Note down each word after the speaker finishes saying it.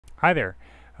Hi there.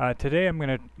 Today I'm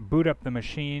going to boot up the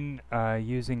machine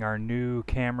using our new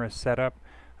camera setup,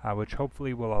 which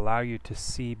hopefully will allow you to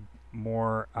see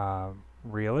more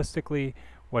realistically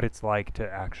what it's like to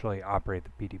actually operate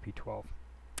the PDP-12.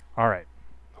 Alright,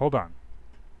 hold on.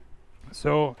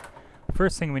 So,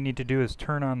 first thing we need to do is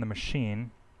turn on the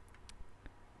machine.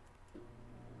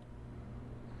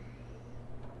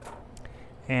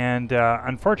 And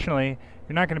unfortunately,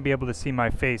 you're not going to be able to see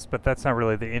my face, but that's not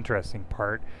really the interesting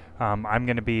part. I'm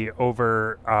going to be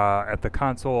over at the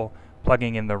console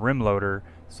plugging in the rim loader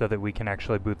so that we can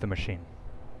actually boot the machine.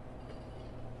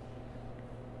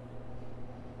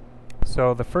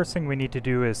 So the first thing we need to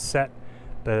do is set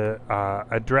the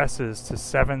addresses to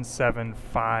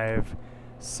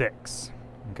 7756.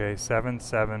 Okay,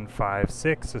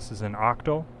 7756. This is an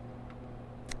octal.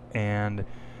 And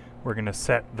we're going to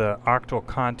set the octal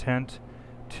content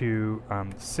to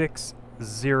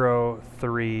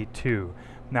 6032.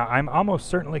 Now, I'm almost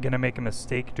certainly going to make a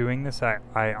mistake doing this.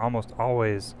 I almost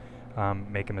always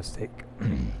make a mistake.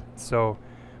 So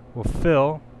we'll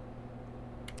fill,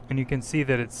 and you can see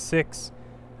that it's 6.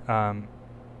 Oh,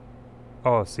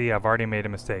 see, I've already made a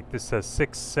mistake. This says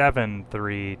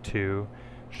 6732.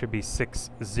 Should be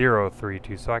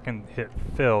 6032. So I can hit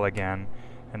fill again,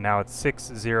 and now it's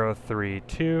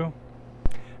 6032.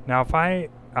 Now, if I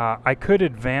could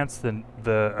advance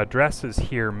the addresses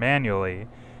here manually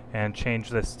and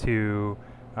change this to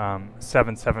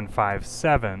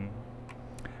 7757.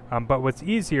 But what's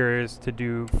easier is to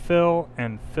do fill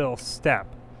and fill step.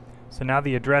 So now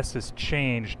the address is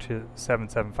changed to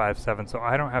 7757, so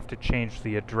I don't have to change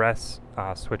the address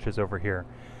switches over here.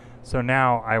 So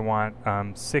now I want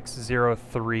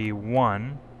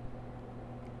 6031.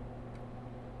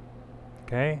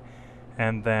 Okay,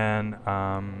 and then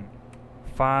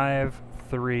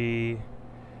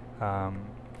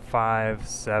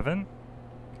 5357.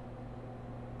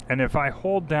 And if I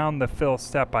hold down the fill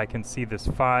step, I can see this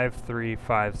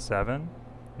 5357.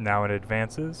 Now it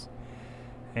advances.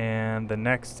 And the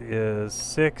next is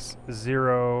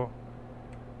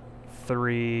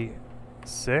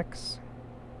 6036.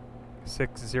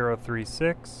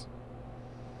 6036.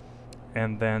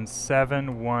 And then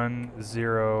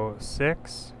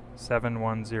 7106.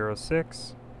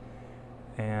 7106.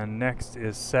 And next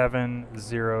is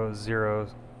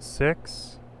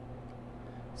 7006.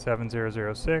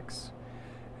 7006.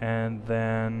 And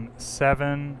then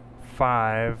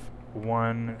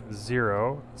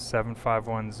 7510.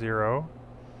 7510.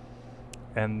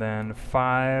 And then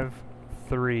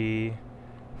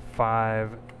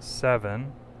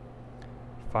 5357.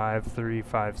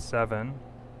 5357.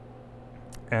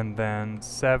 And then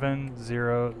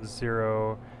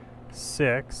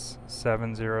 7006.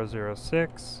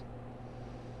 7006.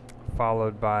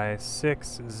 Followed by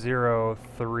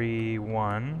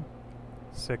 6031.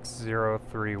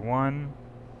 6031.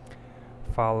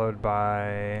 Followed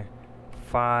by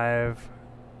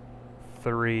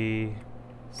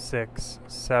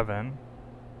 5367.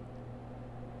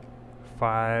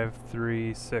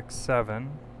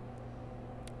 5367.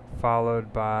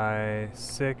 Followed by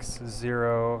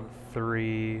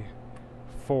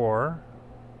 6034.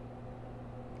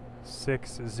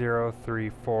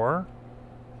 6034.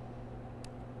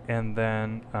 And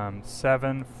then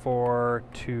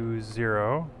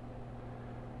 7420.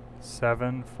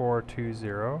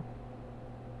 7420.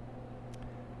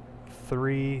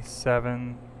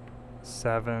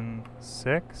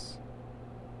 3776.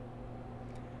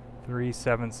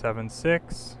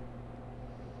 3776.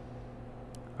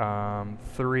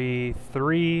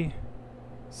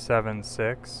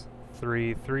 3376.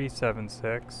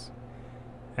 3376.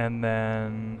 And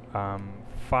then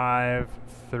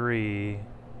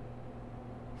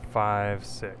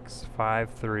 5356.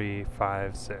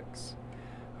 5356.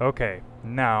 Okay,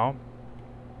 now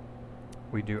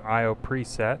we do IO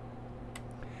preset.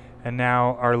 And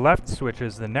now our left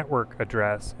switches, the network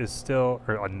address is still,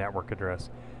 or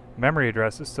memory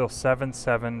address is still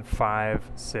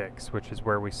 7756, which is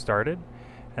where we started.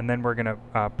 And then we're going to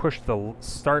push the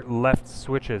start left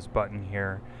switches button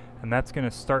here, and that's going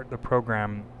to start the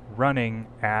program running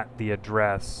at the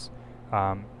address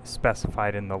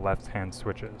specified in the left-hand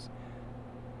switches.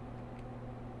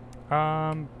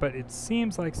 But it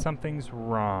seems like something's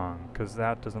wrong, because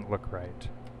that doesn't look right.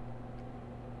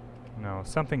 No,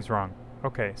 something's wrong.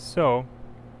 Okay, so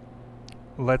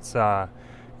let's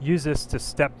use this to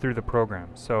step through the program.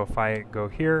 So if I go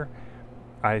here,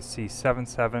 I see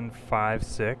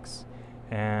 7756,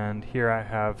 and here I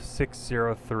have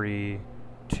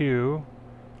 6032,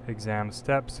 exam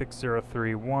step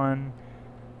 6031,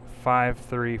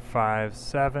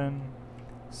 5357,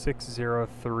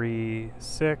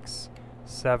 6036,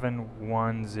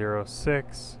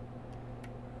 7106,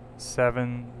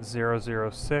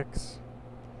 7006,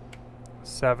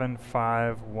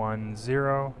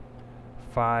 7510,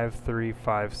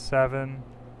 5357,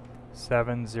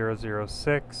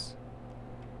 7006,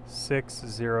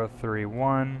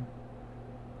 6031,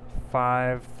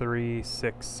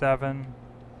 5367,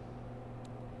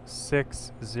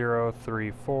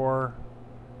 6034,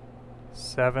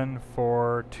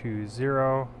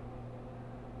 7420,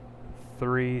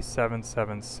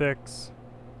 3776,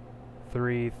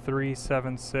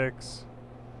 3376,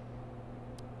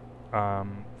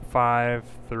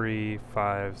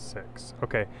 5356.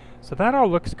 Okay, so that all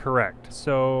looks correct.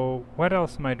 So what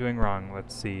else am I doing wrong?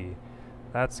 Let's see.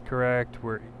 That's correct.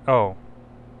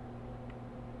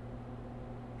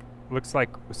 Looks like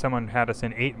someone had us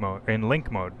in link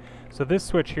mode. So this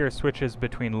switch here switches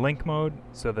between link mode,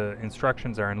 so the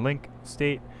instructions are in link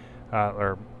state,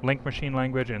 or link machine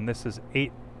language, and this is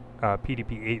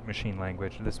PDP-8 machine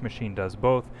language. This machine does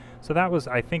both. So that was,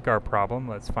 I think, our problem.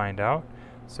 Let's find out.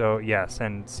 So yes,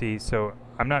 and see, so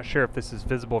I'm not sure if this is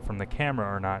visible from the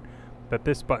camera or not, but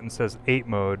this button says 8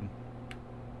 mode.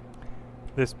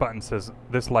 This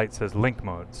light says link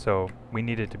mode, so we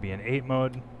need it to be in 8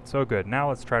 mode. So good. Now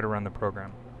let's try to run the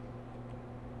program.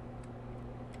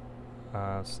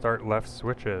 Start left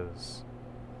switches.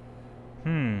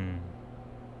 We're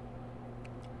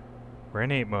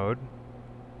in 8 mode.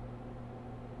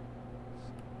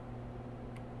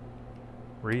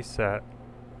 Reset.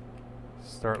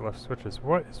 Start left switches.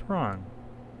 What is wrong?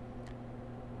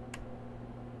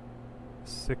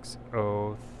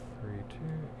 6032.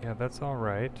 Yeah, that's all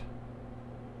right.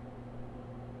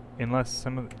 Unless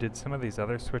did some of these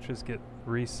other switches get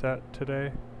reset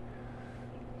today?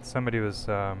 Somebody was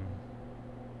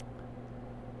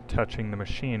touching the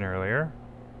machine earlier.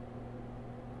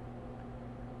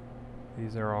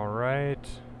 These are all right.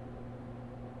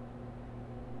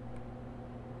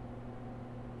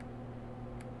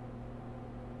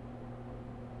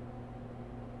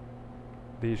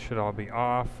 These should all be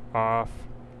off,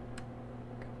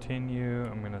 continue.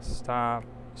 I'm gonna stop,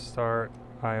 start,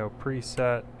 IO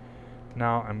preset.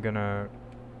 Now I'm gonna,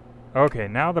 okay,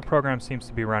 now the program seems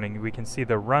to be running. We can see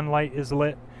the run light is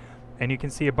lit, and you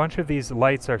can see a bunch of these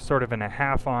lights are sort of in a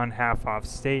half on, half off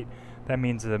state. That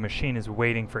means the machine is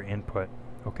waiting for input,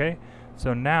 okay?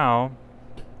 So now,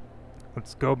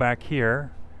 let's go back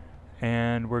here,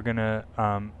 and we're gonna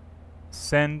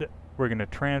we're going to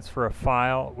transfer a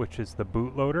file, which is the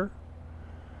bootloader,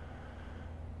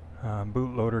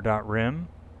 bootloader.rim.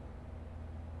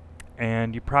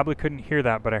 And you probably couldn't hear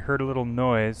that, but I heard a little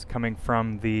noise coming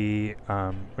from the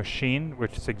machine,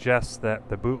 which suggests that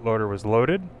the bootloader was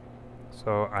loaded.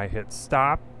 So I hit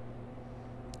stop,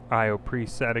 IO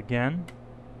preset again,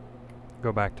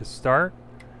 go back to start,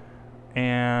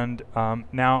 and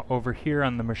now over here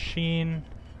on the machine,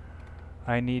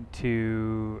 I need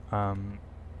to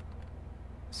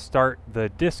start the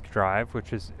disk drive,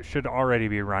 which should already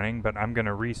be running, but I'm going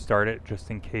to restart it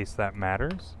just in case that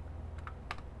matters.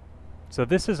 So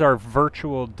this is our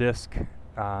virtual disk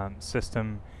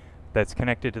system that's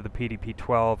connected to the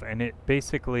PDP-12, and it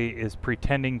basically is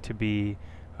pretending to be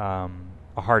a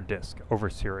hard disk over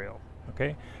serial.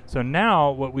 Okay, so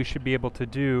now what we should be able to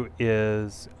do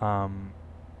is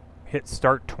hit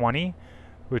start 20,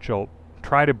 which will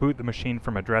try to boot the machine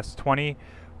from address 20,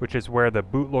 which is where the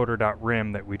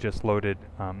bootloader.rim that we just loaded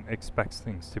expects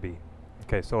things to be.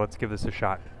 Okay, so let's give this a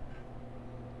shot.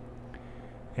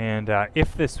 And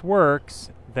if this works,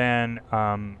 then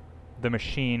the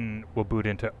machine will boot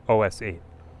into OS 8.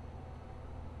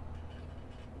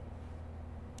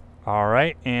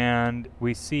 Alright, and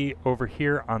we see over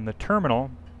here on the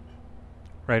terminal,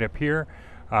 right up here,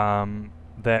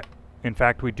 that in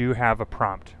fact we do have a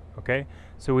prompt. Okay,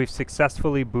 so we've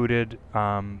successfully booted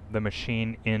the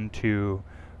machine into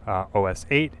OS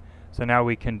 8. So now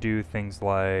we can do things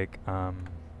like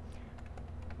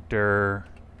dir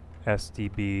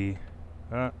SDB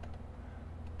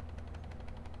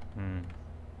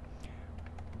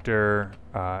dir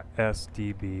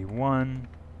SDB1,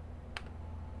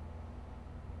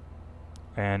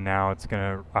 and now it's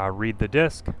going to read the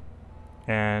disk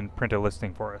and print a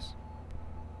listing for us.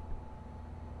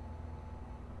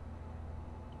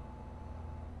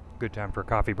 Good time for a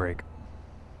coffee break.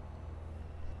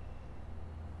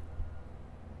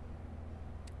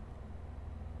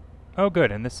 Oh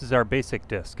good, and this is our basic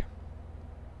disk.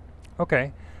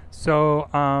 Okay, so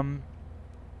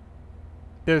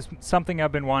there's something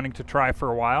I've been wanting to try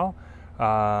for a while,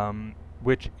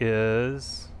 which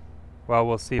is, well,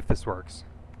 we'll see if this works.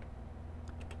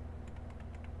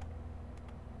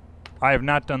 I have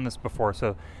not done this before,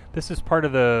 so this is part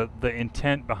of the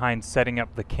intent behind setting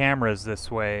up the cameras this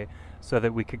way, so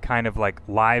that we could kind of like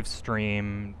live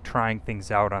stream trying things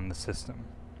out on the system.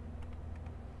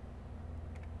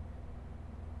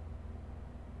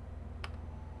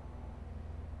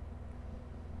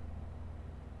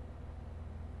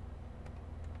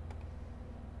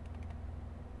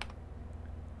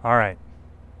 All right.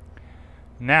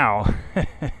 Now,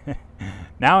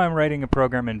 now I'm writing a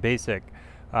program in BASIC,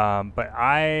 but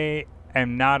I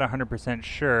am not 100%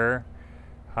 sure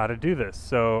how to do this.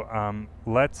 So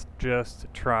let's just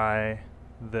try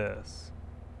this.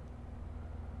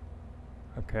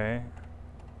 Okay.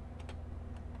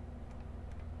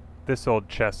 This old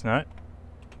chestnut.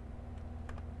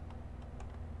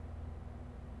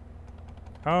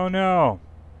 Oh no!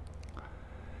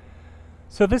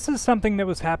 So this is something that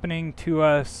was happening to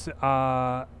us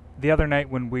the other night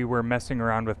when we were messing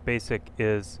around with BASIC.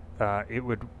 Is it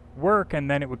would work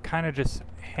and then it would kind of just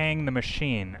hang the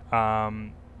machine. I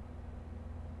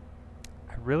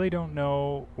really don't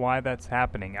know why that's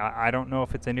happening. I don't know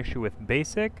if it's an issue with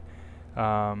BASIC.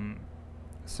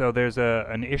 So there's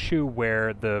an issue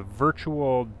where the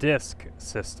virtual disk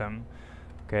system,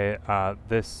 okay,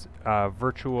 the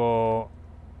virtual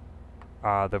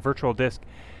disk.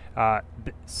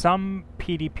 Some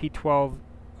PDP-12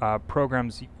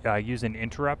 programs use an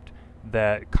interrupt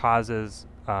that causes,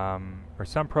 or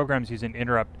some programs use an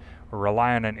interrupt or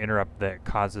rely on an interrupt that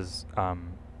causes,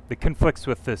 that conflicts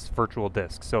with this virtual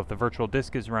disk. So if the virtual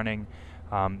disk is running,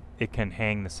 it can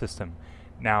hang the system.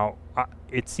 Now,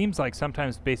 it seems like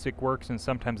sometimes BASIC works and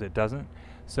sometimes it doesn't.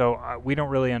 So we don't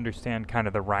really understand kind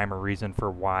of the rhyme or reason for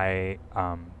why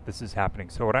this is happening.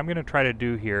 So what I'm going to try to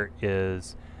do here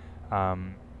is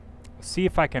see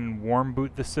if I can warm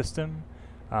boot the system.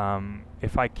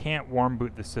 If I can't warm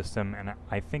boot the system, and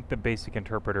I think the BASIC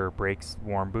interpreter breaks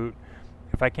warm boot,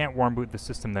 if I can't warm boot the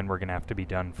system, then we're going to have to be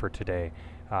done for today,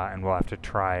 and we'll have to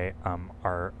try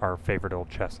our favorite old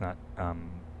chestnut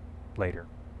later.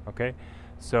 Okay,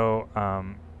 so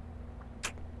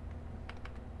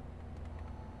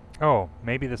oh,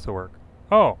 maybe this will work.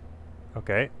 Oh,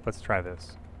 okay, let's try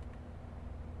this.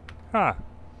 Huh.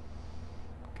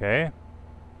 Okay.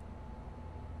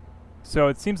 So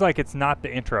it seems like it's not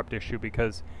the interrupt issue,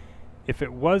 because if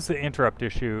it was the interrupt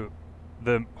issue,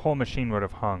 the whole machine would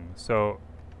have hung. So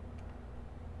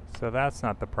that's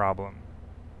not the problem.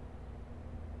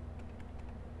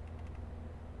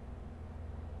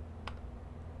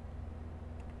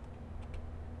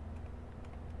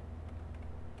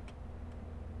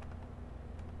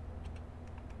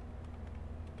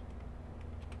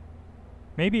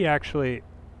 Maybe actually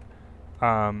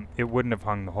it wouldn't have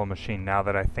hung the whole machine, now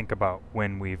that I think about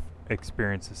when we've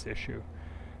experienced this issue.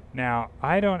 Now,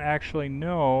 I don't actually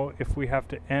know if we have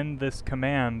to end this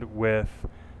command with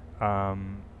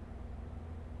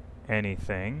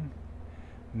anything,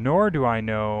 nor do I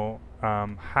know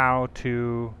how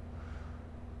to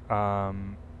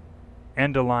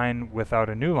end a line without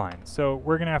a new line. So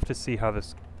we're going to have to see how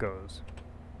this goes.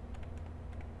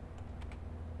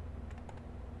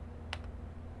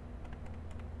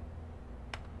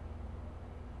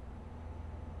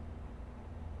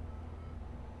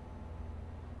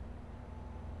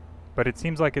 But it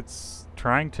seems like it's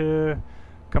trying to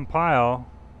compile.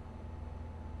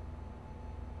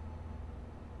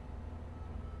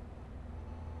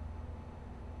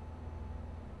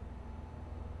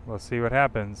 We'll see what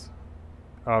happens.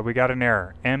 We got an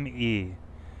error, ME.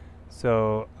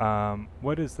 So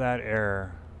what is that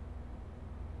error?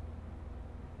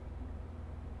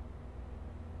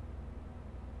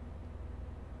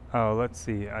 Oh, let's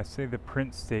see. I say the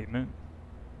print statement.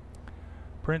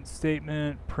 Print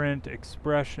statement, print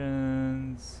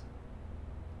expressions.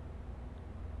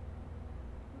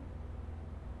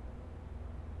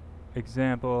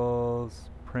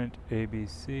 Examples, print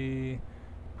ABC,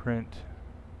 print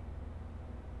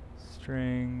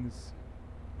strings,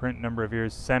 print number of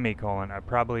years, semicolon.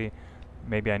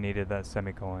 Maybe I needed that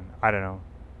semicolon. I don't know.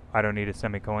 I don't need a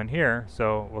semicolon here,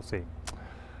 so we'll see.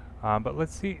 But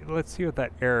let's see what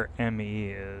that error ME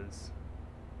is.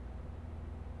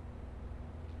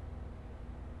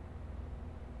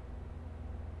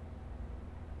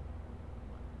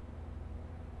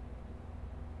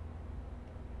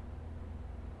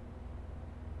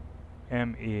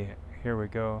 ME, here we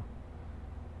go.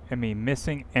 ME,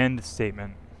 missing end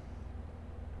statement.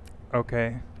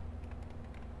 Okay.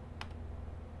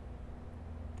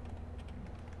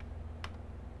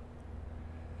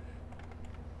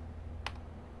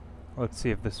 Let's see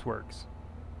if this works.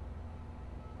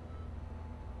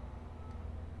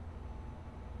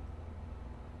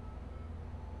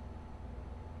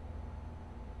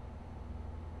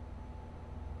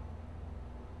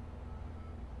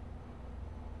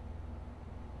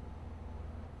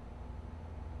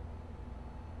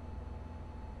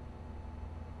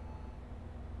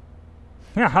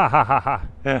 All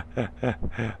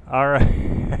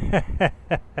right.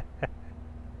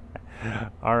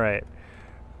 All right.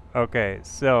 Okay.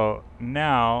 So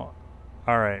now,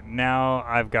 all right. Now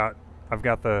I've got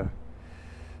the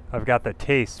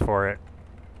taste for it.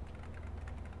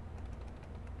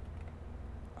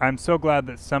 I'm so glad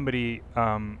that somebody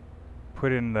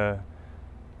put in the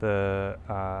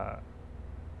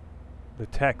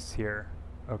text here.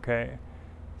 Okay.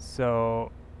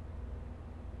 So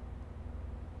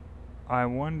I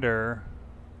wonder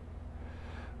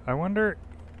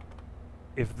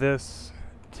if this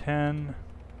 10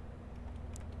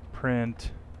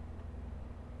 print,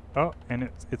 oh, and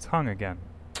it's hung again.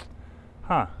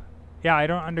 Huh. Yeah, I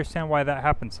don't understand why that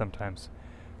happens sometimes.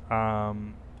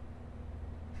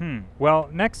 Well,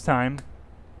 next time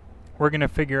we're going to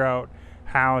figure out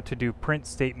how to do print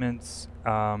statements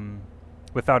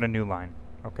without a new line.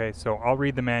 Okay, so I'll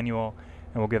read the manual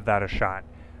and we'll give that a shot.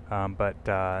 But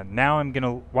now I'm going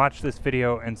to watch this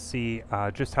video and see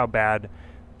just how bad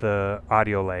the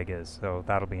audio lag is. So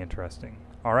that'll be interesting.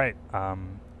 All right,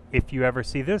 if you ever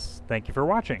see this, thank you for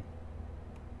watching.